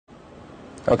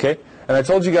Okay? And I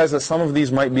told you guys that some of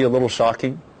these might be a little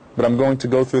shocking, but I'm going to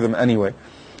go through them anyway.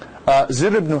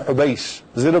 Zir ibn Hubaysh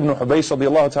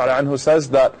radiallahu ta'ala anhu says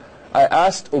that I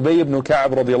asked Ubay ibn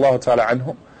Ka'b radiallahu ta'ala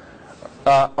anhu,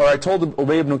 or I told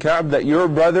Ubay ibn Ka'b that your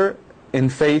brother in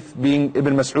faith being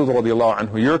Ibn Mas'ud radiallahu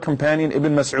anhu, your companion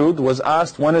Ibn Mas'ud was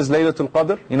asked, when is Laylatul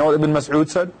Qadr? You know what Ibn Mas'ud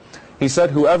said? He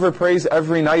said, whoever prays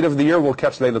every night of the year will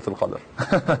catch Laylatul Qadr.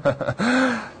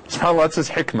 SubhanAllah, that's his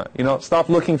hikmah. You know, stop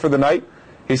looking for the night.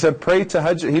 He said, pray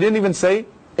tahajjud. He didn't even say,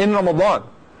 in Ramadan.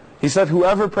 He said,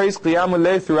 whoever prays Qiyamul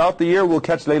Layl throughout the year will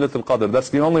catch Laylatul Qadr. That's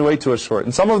the only way to assure it.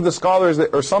 And some of the scholars,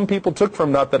 or some people took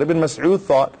from that Ibn Mas'ud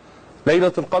thought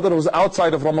Laylatul Qadr was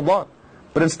outside of Ramadan.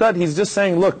 But instead, he's just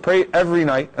saying, look, pray every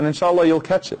night, and inshallah you'll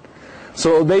catch it.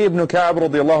 So Ubay ibn Ka'b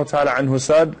radiallahu ta'ala anhu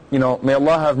said, you know, may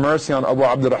Allah have mercy on Abu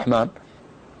Abdurrahman.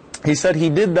 He said he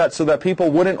did that so that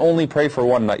people wouldn't only pray for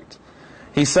one night.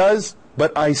 He says,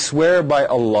 but I swear by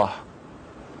Allah,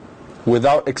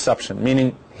 without exception,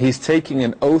 meaning he's taking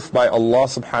an oath by Allah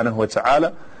subhanahu wa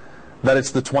ta'ala that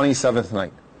it's the 27th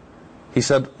night. He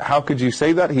said, how could you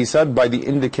say that? He said, by the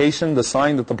indication, the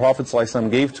sign that the Prophet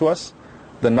ﷺ gave to us,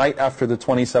 the night after the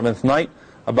 27th night,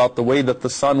 about the way that the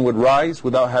sun would rise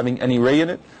without having any ray in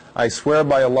it. I swear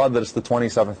by Allah that it's the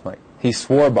 27th night. He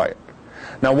swore by it.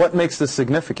 Now what makes this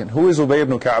significant? Who is Ubay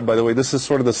ibn Ka'b, by the way? This is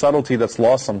sort of the subtlety that's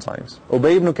lost sometimes.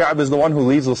 Ubay ibn Ka'b is the one who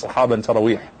leads the Sahaba in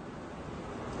Taraweeh.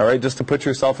 Alright, just to put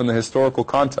yourself in the historical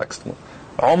context.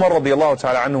 Omar radiallahu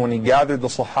ta'ala anhu, when he gathered the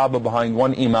Sahaba behind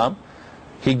one Imam,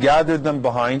 he gathered them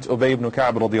behind Ubay ibn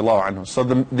Ka'b radiallahu anhu. So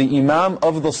the Imam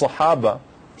of the Sahaba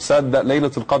said that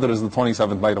Laylatul Qadr is the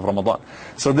 27th night of Ramadan.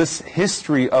 So this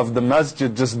history of the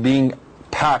masjid just being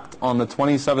packed on the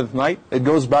 27th night, it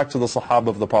goes back to the Sahaba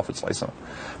of the Prophet ﷺ.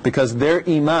 Because their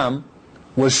Imam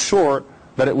was sure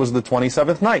that it was the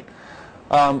 27th night.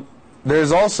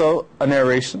 There's also a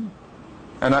narration,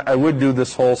 and I would do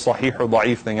this whole Sahih or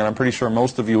Da'if thing, and I'm pretty sure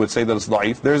most of you would say that it's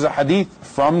Da'if. There's a hadith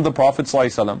from the Prophet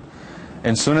ﷺ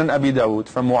in Sunan Abi Dawood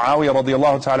from Muawiyah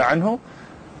radiallahu ta'ala anhu,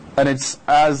 and it's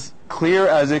as clear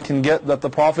as it can get that the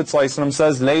Prophet ﷺ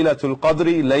says, Laylatul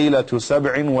Qadri, Laylatu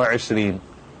Sab'in wa Ishreen.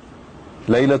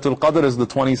 Laylatul Qadr is the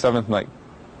 27th night.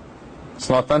 It's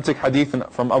an authentic hadith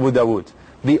from Abu Dawood.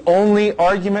 The only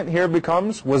argument here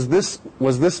becomes, was this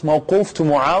mawquf to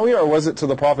Muawiyah or was it to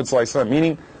the Prophet ﷺ?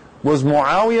 Meaning, was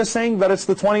Muawiyah saying that it's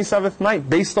the 27th night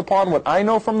based upon what I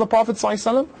know from the Prophet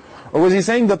ﷺ? Or was he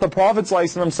saying that the Prophet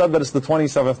ﷺ said that it's the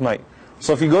 27th night?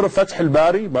 So if you go to Fath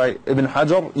al-Bari by Ibn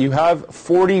Hajar, you have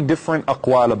 40 different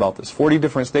aqwal about this, 40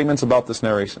 different statements about this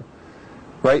narration.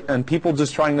 Right? And people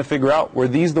just trying to figure out, were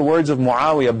these the words of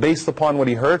Muawiyah based upon what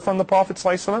he heard from the Prophet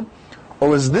ﷺ? Or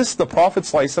was this the Prophet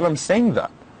ﷺ saying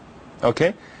that?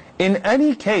 Okay? In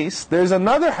any case, there's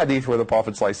another hadith where the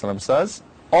Prophet ﷺ says,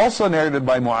 also narrated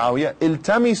by Muawiyah,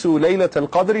 Iltamisu laylatul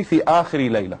qadri fi akhiri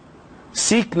layla.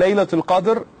 Seek Laylatul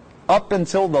Qadr up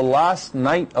until the last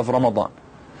night of Ramadan.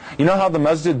 You know how the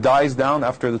masjid dies down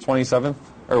after the 27th?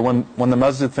 Or when the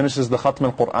masjid finishes the Khatm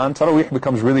al-Quran, Taraweeh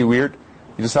becomes really weird.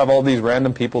 You just have all these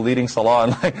random people leading salah,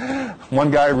 and like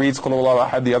one guy reads Qul Huwallahu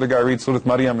Ahad, the other guy reads Surah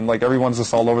Maryam, and like everyone's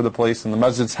just all over the place, and the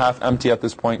masjid's half empty at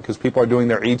this point because people are doing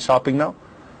their Eid shopping now.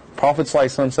 Prophet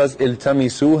ﷺ says,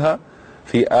 Iltamisuha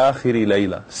fi akhiri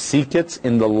layla. Seek it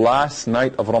in the last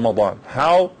night of Ramadan.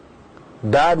 How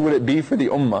bad would it be for the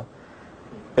ummah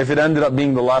if it ended up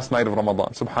being the last night of Ramadan?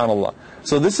 Subhanallah.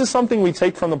 So this is something we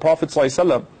take from the Prophet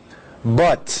ﷺ,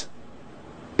 but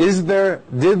did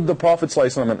the Prophet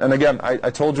ﷺ, and again,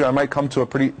 I told you I might come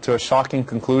to a shocking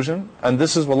conclusion, and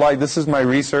this is wallahi, this is my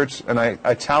research, and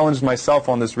I challenged myself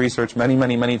on this research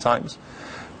many times.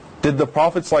 Did the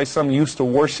Prophet ﷺ used to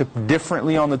worship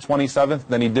differently on the 27th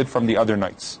than he did from the other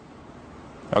nights?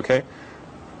 Okay?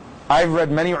 I've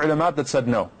read many ulama that said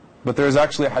no, but there is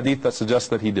actually a hadith that suggests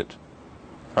that he did.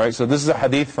 Alright, so this is a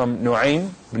hadith from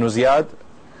Nu'aym ibn Ziyad,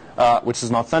 which is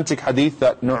an authentic hadith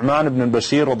that Nu'man ibn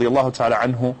Bashir radiallahu ta'ala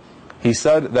anhu, he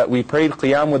said that we prayed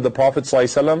qiyam with the Prophet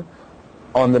ﷺ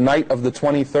on the night of the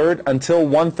 23rd until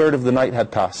 1/3 of the night had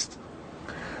passed.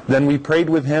 Then we prayed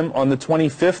with him on the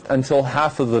 25th until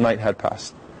half of the night had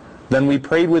passed. Then we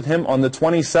prayed with him on the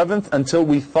 27th until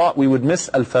we thought we would miss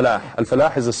al-falah.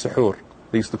 Al-falah is a suhoor.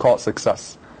 They used to call it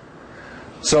success.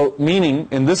 So meaning,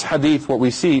 in this hadith, what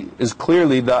we see is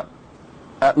clearly that,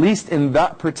 at least in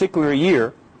that particular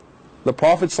year, the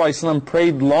Prophet ﷺ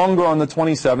prayed longer on the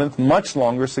 27th, much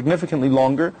longer, significantly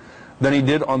longer, than he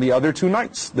did on the other two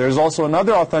nights. There's also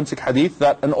another authentic hadith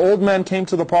that an old man came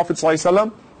to the Prophet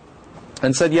ﷺ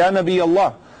and said, Ya Nabi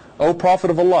Allah, O Prophet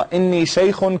of Allah, Inni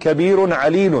shaykhun kabirun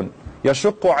alilun,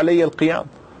 yashukku alayya al-qiyam.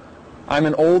 I'm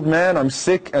an old man, I'm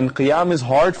sick, and qiyam is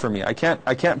hard for me. I can't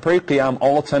pray qiyam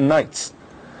all 10 nights.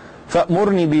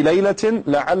 فَأْمُرْنِي بِلَيْلَةٍ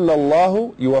لَعَلَّ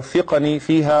اللَّهُ يُوَفِّقَنِي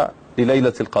فِيهَا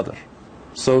لِلَيْلَةِ الْقَدْرِ.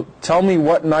 So tell me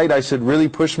what night I should really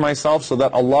push myself so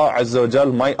that Allah Azza wa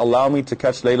Jal might allow me to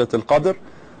catch Laylatul Qadr.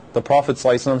 The Prophet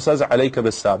ﷺ says, عَلَيْكَ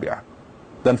بِالسَّابِعَةِ.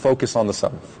 Then focus on the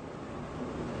 7th.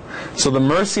 So the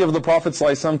mercy of the Prophet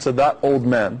ﷺ to that old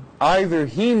man, either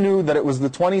he knew that it was the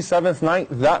 27th night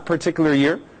that particular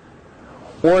year,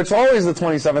 or it's always the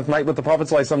 27th night, but the Prophet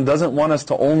ﷺ doesn't want us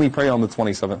to only pray on the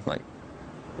 27th night.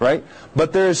 Right?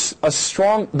 But there's a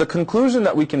strong, the conclusion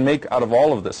that we can make out of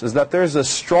all of this is that there's a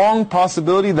strong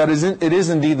possibility that it is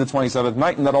indeed the 27th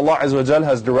night, and that Allah Azza wa Jal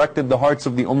has directed the hearts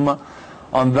of the ummah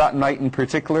on that night in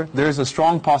particular. There's a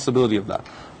strong possibility of that.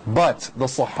 But the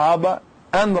Sahaba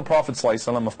and the Prophet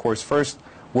ﷺ, of course, first,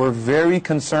 were very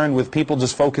concerned with people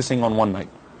just focusing on one night.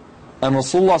 And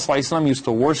Rasulullah ﷺ used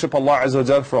to worship Allah Azza wa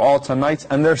Jal for all 10 nights,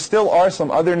 and there still are some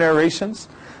other narrations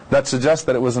that suggest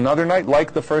that it was another night,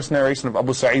 like the first narration of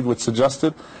Abu Sa'id, which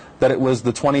suggested that it was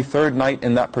the 23rd night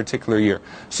in that particular year.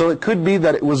 So it could be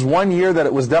that it was one year that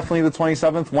it was definitely the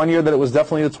 27th, one year that it was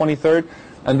definitely the 23rd,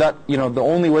 and that, the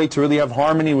only way to really have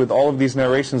harmony with all of these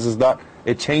narrations is that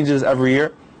it changes every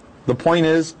year. The point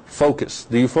is, focus.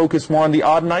 Do you focus more on the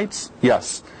odd nights?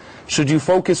 Yes. Should you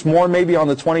focus more maybe on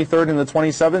the 23rd and the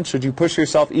 27th? Should you push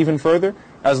yourself even further?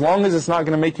 As long as it's not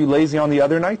going to make you lazy on the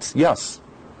other nights? Yes.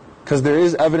 Because there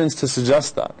is evidence to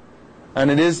suggest that. And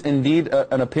it is indeed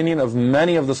an opinion of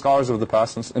many of the scholars of the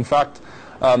past. In fact,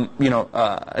 Imam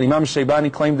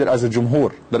Shaybani claimed it as a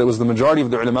jumhur, that it was the majority of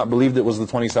the ulama believed it was the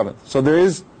 27th. So there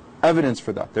is evidence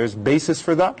for that. There is basis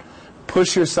for that.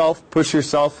 Push yourself, push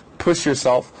yourself, push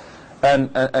yourself.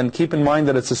 And keep in mind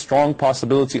that it's a strong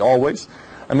possibility always.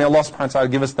 And may Allah subhanahu wa ta'ala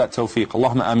give us that tawfiq.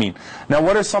 Allahumma ameen. Now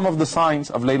what are some of the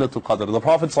signs of Laylatul Qadr? The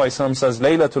Prophet ﷺ says,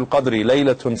 Laylatul Qadri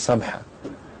Laylatun Samha.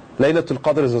 Laylatul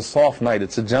Qadr is a soft night,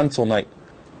 it's a gentle night.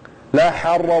 La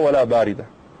harra wa la barida.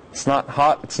 It's not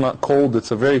hot, it's not cold,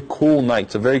 it's a very cool night,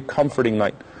 it's a very comforting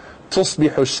night.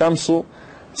 تصبح الشمس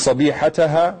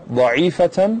صبيحتها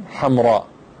ضعيفة حمراء.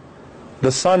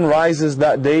 The sun rises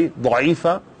that day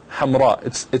ضعيفة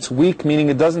حمراء. It's weak, meaning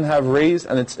it doesn't have rays,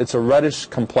 and it's a reddish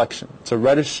complexion. It's a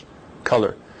reddish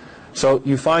color. So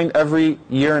you find every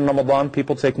year in Ramadan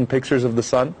people taking pictures of the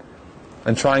sun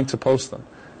and trying to post them.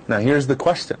 Now here's the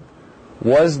question.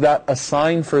 Was that a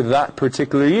sign for that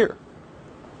particular year?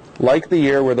 Like the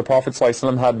year where the Prophet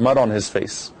ﷺ had mud on his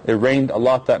face. It rained a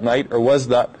lot that night, or is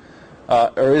that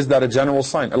a general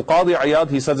sign? Al-Qadi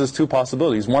Iyad, he says there's two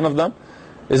possibilities. One of them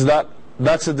is that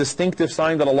that's a distinctive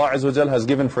sign that Allah Azza wa Jal has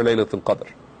given for Laylatul Qadr.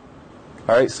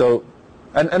 Alright, so,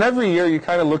 and every year you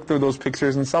kind of look through those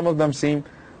pictures and some of them seem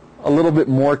a little bit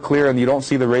more clear and you don't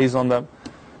see the rays on them.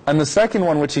 And the second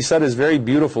one, which he said is very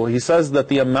beautiful, he says that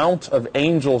the amount of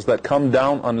angels that come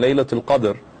down on Laylatul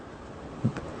Qadr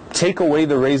take away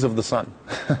the rays of the sun.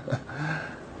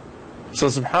 So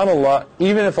subhanAllah,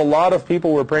 even if a lot of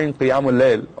people were praying Qiyamul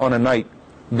Layl on a night,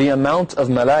 the amount of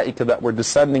malaika that were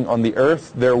descending on the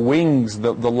earth, their wings,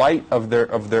 the light of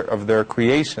their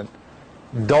creation,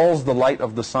 dulls the light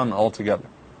of the sun altogether.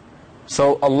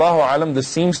 So Allahu Alam, this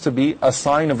seems to be a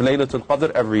sign of Laylatul Qadr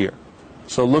every year.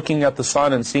 So looking at the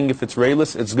sun and seeing if it's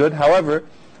rayless, it's good. However,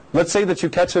 let's say that you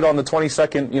catch it on the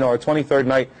 22nd, or 23rd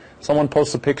night, someone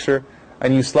posts a picture,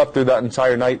 and you slept through that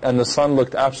entire night, and the sun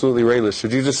looked absolutely rayless.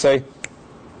 Should you just say,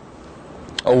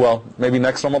 oh well, maybe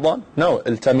next Ramadan? No,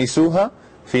 التمسوها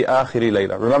في آخر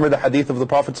ليلة. Remember the hadith of the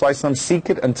Prophet ﷺ, seek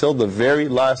it until the very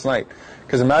last night.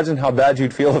 Because imagine how bad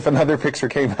you'd feel if another picture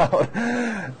came out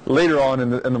later on in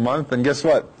the month, and guess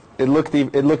what? It looked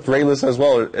rayless as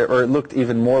well, or it looked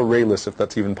even more rayless, if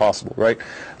that's even possible, right?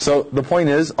 So the point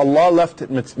is, Allah left it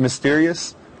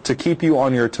mysterious to keep you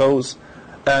on your toes.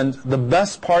 And the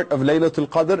best part of Laylatul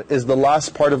Qadr is the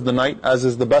last part of the night, as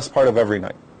is the best part of every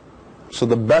night. So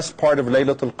the best part of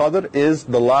Laylatul Qadr is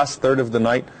the last third of the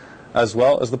night, as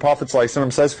well. As the Prophet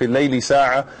ﷺ says, فِي اللَّيْلِ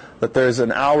سَاعَةً, that there is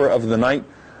an hour of the night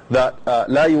that لا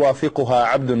يوافقها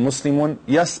عبد مسلم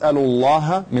يسأل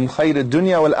الله من خير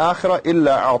الدنيا والآخرة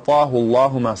إلا أعطاه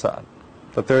الله ما سأل.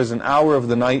 That there is an hour of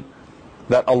the night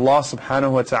that Allah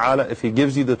subhanahu wa ta'ala, if He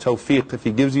gives you the tawfiq, if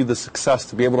He gives you the success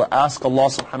to be able to ask Allah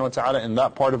subhanahu wa ta'ala in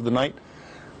that part of the night,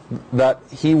 that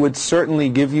He would certainly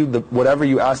give you whatever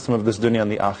you asked Him of this dunya and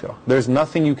the akhirah. There's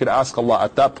nothing you could ask Allah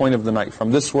at that point of the night,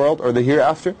 from this world or the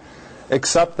hereafter,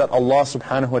 except that Allah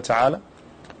subhanahu wa ta'ala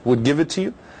would give it to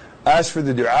you. As for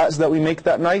the du'as that we make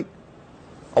that night,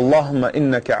 Allahumma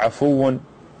innaka afuun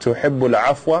tuhibbul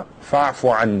afwa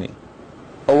fa'fu anni.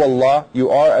 Oh Allah, you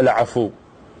are al-afu.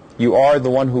 You are the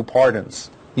one who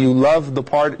pardons. You love to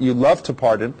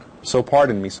pardon. so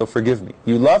pardon me, so forgive me.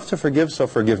 You love to forgive, so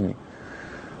forgive me.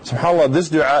 SubhanAllah, this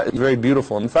dua is very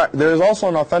beautiful. In fact, there is also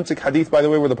an authentic hadith, by the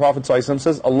way, where the Prophet ﷺ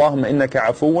says, Allahumma innaka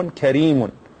afuun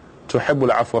kareemun tuhibbul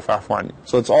afwa fa'fu anni.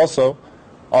 So it's also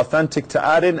authentic to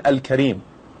add in al-kareem,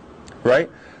 right?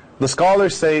 The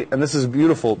scholars say, and this is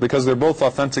beautiful because they're both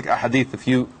authentic ahadith, if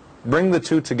you bring the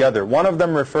two together, one of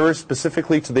them refers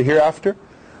specifically to the hereafter,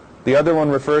 the other one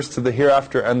refers to the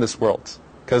hereafter and this world.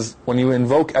 Because when you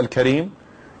invoke al-kareem,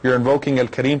 you're invoking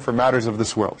al-kareem for matters of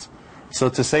this world. So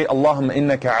to say, Allahumma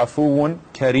innaka afuun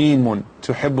kareemun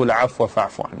tuhibbul afwa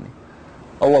fa'fu anni.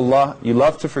 Oh Allah, you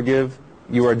love to forgive,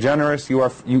 you are generous,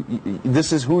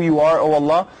 this is who you are, oh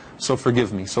Allah, so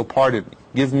forgive me, so pardon me.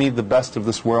 Give me the best of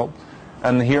this world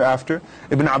and the hereafter.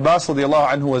 Ibn Abbas radiallahu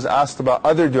anhu was asked about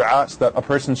other du'as that a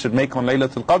person should make on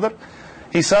Laylatul Qadr.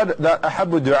 He said that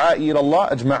أحب الدعاء إلى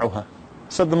الله أجمعها. He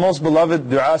said the most beloved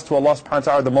du'as to Allah subhanahu wa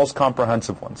ta'ala are the most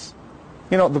comprehensive ones.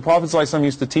 You know, the Prophet ﷺ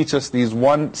used to teach us these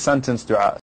one sentence du'as.